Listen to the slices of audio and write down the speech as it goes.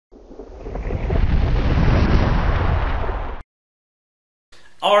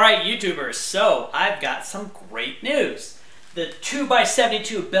Alright YouTubers, so I've got some great news. The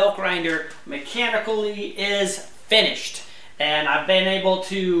 2x72 belt grinder mechanically is finished. And I've been able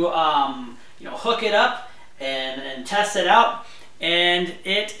to hook it up and test it out, and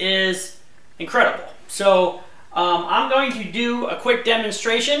it is incredible. So I'm going to do a quick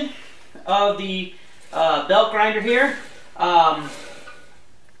demonstration of the belt grinder here.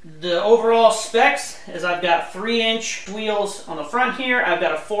 The overall specs is I've got 3-inch wheels on the front here. I've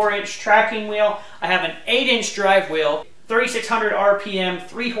got a 4-inch tracking wheel. I have an 8-inch drive wheel, 3600 RPM,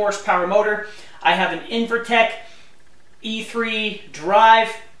 3 horsepower motor. I have an Invertek E3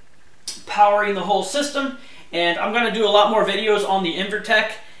 drive powering the whole system, and I'm going to do a lot more videos on the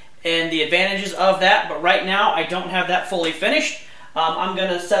Invertek and the advantages of that, but right now I don't have that fully finished. I'm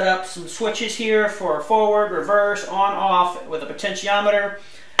going to set up some switches here for forward, reverse, on, off with a potentiometer.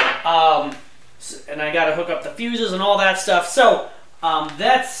 And I got to hook up the fuses and all that stuff. So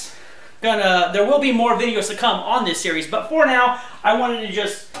there will be more videos to come on this series, but for now I wanted to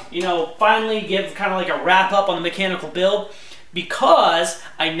just finally give kind of like a wrap up on the mechanical build, because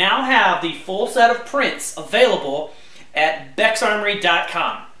I now have the full set of prints available at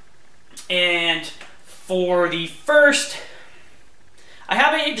bexarmory.com. And for the first, I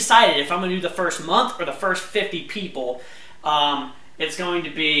haven't even decided if I'm going to do the first month or the first 50 people. It's going to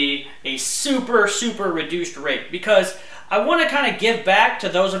be a super reduced rate, because I want to kind of give back to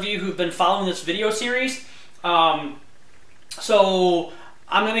those of you who've been following this video series. So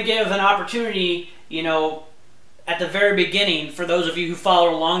I'm going to give an opportunity, at the very beginning, for those of you who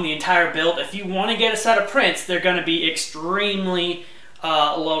follow along the entire build. If you want to get a set of prints, they're going to be extremely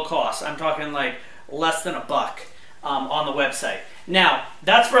low cost. I'm talking like less than $1 on the website. Now,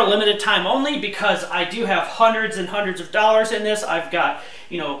 that's for a limited time only, because I do have hundreds and hundreds of dollars in this. I've got,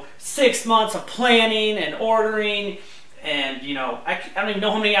 6 months of planning and ordering, and, I don't even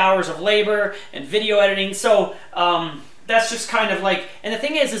know how many hours of labor and video editing. So that's just kind of like, and the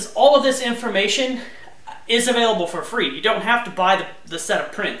thing is all of this information is available for free. You don't have to buy the set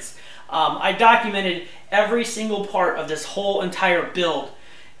of prints. I documented every single part of this whole entire build.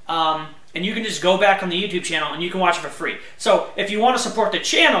 And you can just go back on the YouTube channel and you can watch it for free. So if you want to support the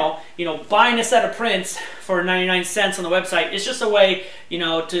channel, buying a set of prints for 99 cents on the website is just a way,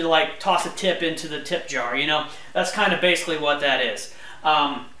 to like toss a tip into the tip jar, That's kind of basically what that is.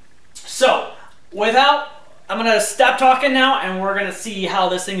 I'm going to stop talking now, and we're going to see how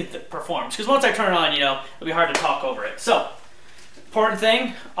this thing performs. Because once I turn it on, it'll be hard to talk over it. So, important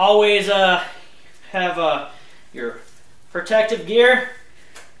thing, always have your protective gear.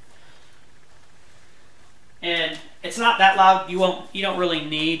 And it's not that loud. You don't really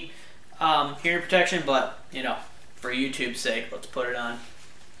need hearing protection, but for YouTube's sake, let's put it on.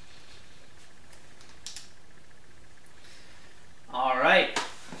 All right.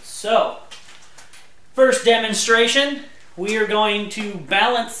 So, first demonstration, we are going to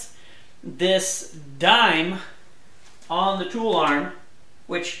balance this dime on the tool arm,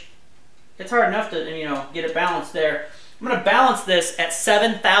 which it's hard enough to get it balanced there. I'm going to balance this at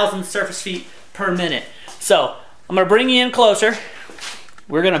 7,000 surface feet per minute. So I'm going to bring you in closer.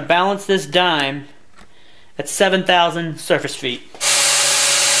 We're going to balance this dime at 7,000 surface feet.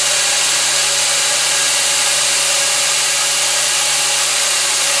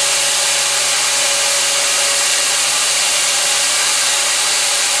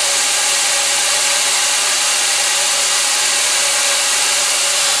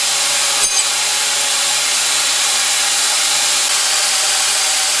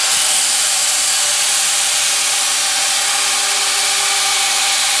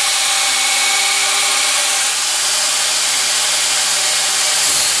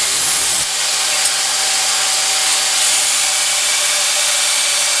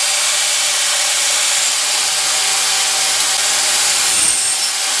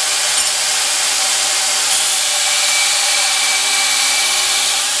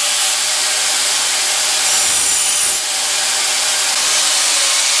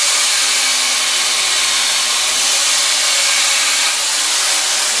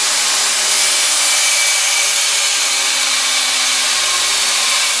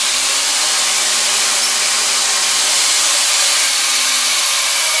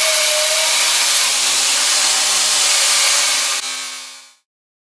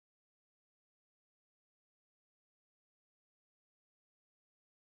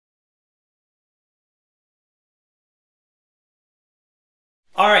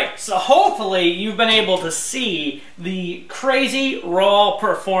 Alright, so hopefully you've been able to see the crazy raw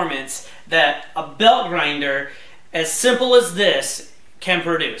performance that a belt grinder as simple as this can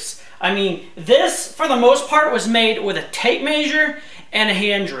produce. I mean, this, for the most part, was made with a tape measure and a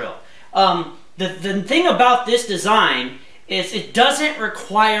hand drill. The thing about this design is it doesn't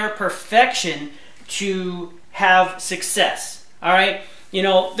require perfection to have success. All right, you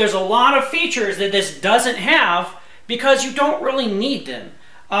know, there's a lot of features that this doesn't have because you don't really need them.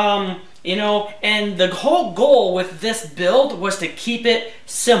 You know, and the whole goal with this build was to keep it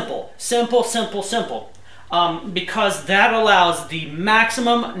simple, simple, simple, simple, because that allows the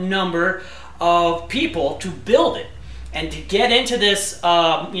maximum number of people to build it and to get into this,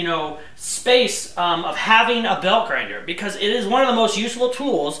 you know, space of having a belt grinder, because it is one of the most useful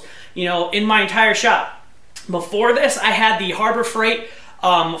tools, you know, in my entire shop. Before this, I had the Harbor Freight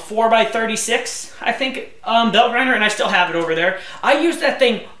 4x36, I think, belt grinder, and I still have it over there. I use that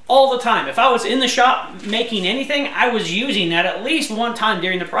thing all the time. If I was in the shop making anything, I was using that at least one time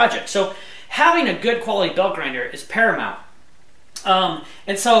during the project. So having a good quality belt grinder is paramount. And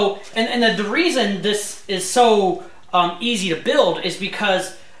the reason this is so easy to build is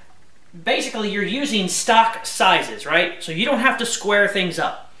because basically you're using stock sizes, right? So you don't have to square things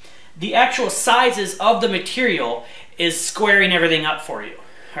up. The actual sizes of the material is squaring everything up for you,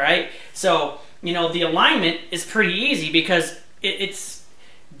 all right? So, you know, the alignment is pretty easy because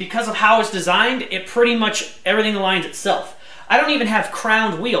because of how it's designed, it pretty much, everything aligns itself. I don't even have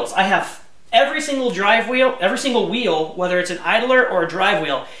crowned wheels. I have every single drive wheel, every single wheel, whether it's an idler or a drive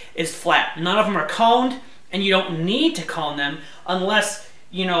wheel, is flat. None of them are coned, and you don't need to cone them unless,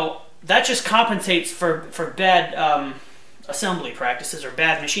 you know, that just compensates for bad assembly practices or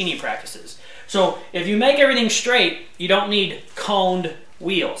bad machining practices. So if you make everything straight, you don't need coned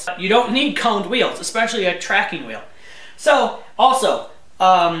wheels. You don't need coned wheels, especially a tracking wheel. So also,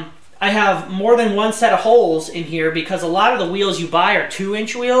 I have more than one set of holes in here because a lot of the wheels you buy are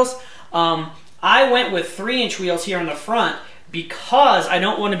 2-inch wheels. I went with 3-inch wheels here on the front because I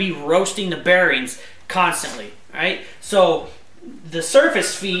don't want to be roasting the bearings constantly, right? So the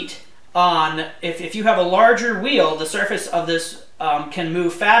surface feet on, if you have a larger wheel, the surface of this can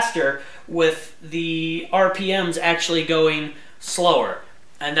move faster with the RPMs actually going slower.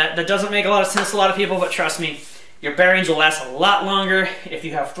 And that doesn't make a lot of sense to a lot of people, but trust me, your bearings will last a lot longer if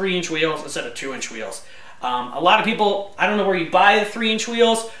you have 3-inch wheels instead of 2-inch wheels. A lot of people, I don't know where you buy the 3-inch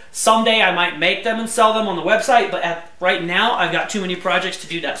wheels. Someday I might make them and sell them on the website, but right now I've got too many projects to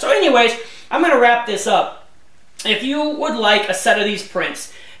do that. So anyways, I'm going to wrap this up. If you would like a set of these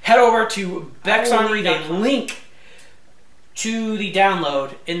prints, head over to Beck's on Read, a link to the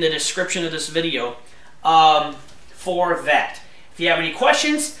download in the description of this video for that. If you have any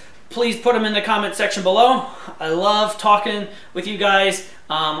questions, please put them in the comment section below. I love talking with you guys.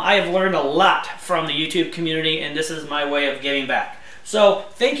 I have learned a lot from the YouTube community, and this is my way of giving back. So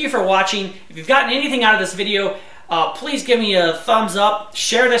thank you for watching. If you've gotten anything out of this video, please give me a thumbs up.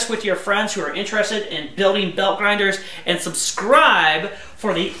 Share this with your friends who are interested in building belt grinders, and subscribe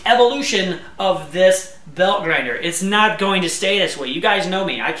for the evolution of this belt grinder. It's not going to stay this way. You guys know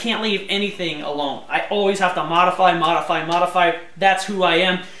me. I can't leave anything alone. I always have to modify, modify, modify. That's who I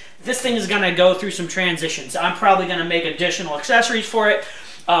am. This thing is going to go through some transitions. I'm probably going to make additional accessories for it.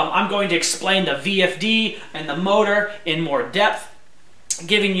 I'm going to explain the VFD and the motor in more depth,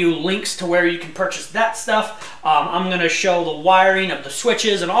 giving you links to where you can purchase that stuff. I'm going to show the wiring of the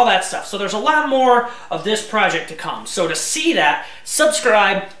switches and all that stuff. So there's a lot more of this project to come. So to see that,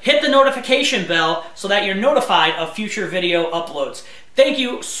 subscribe, hit the notification bell so that you're notified of future video uploads. Thank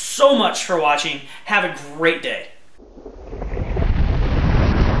you so much for watching. Have a great day.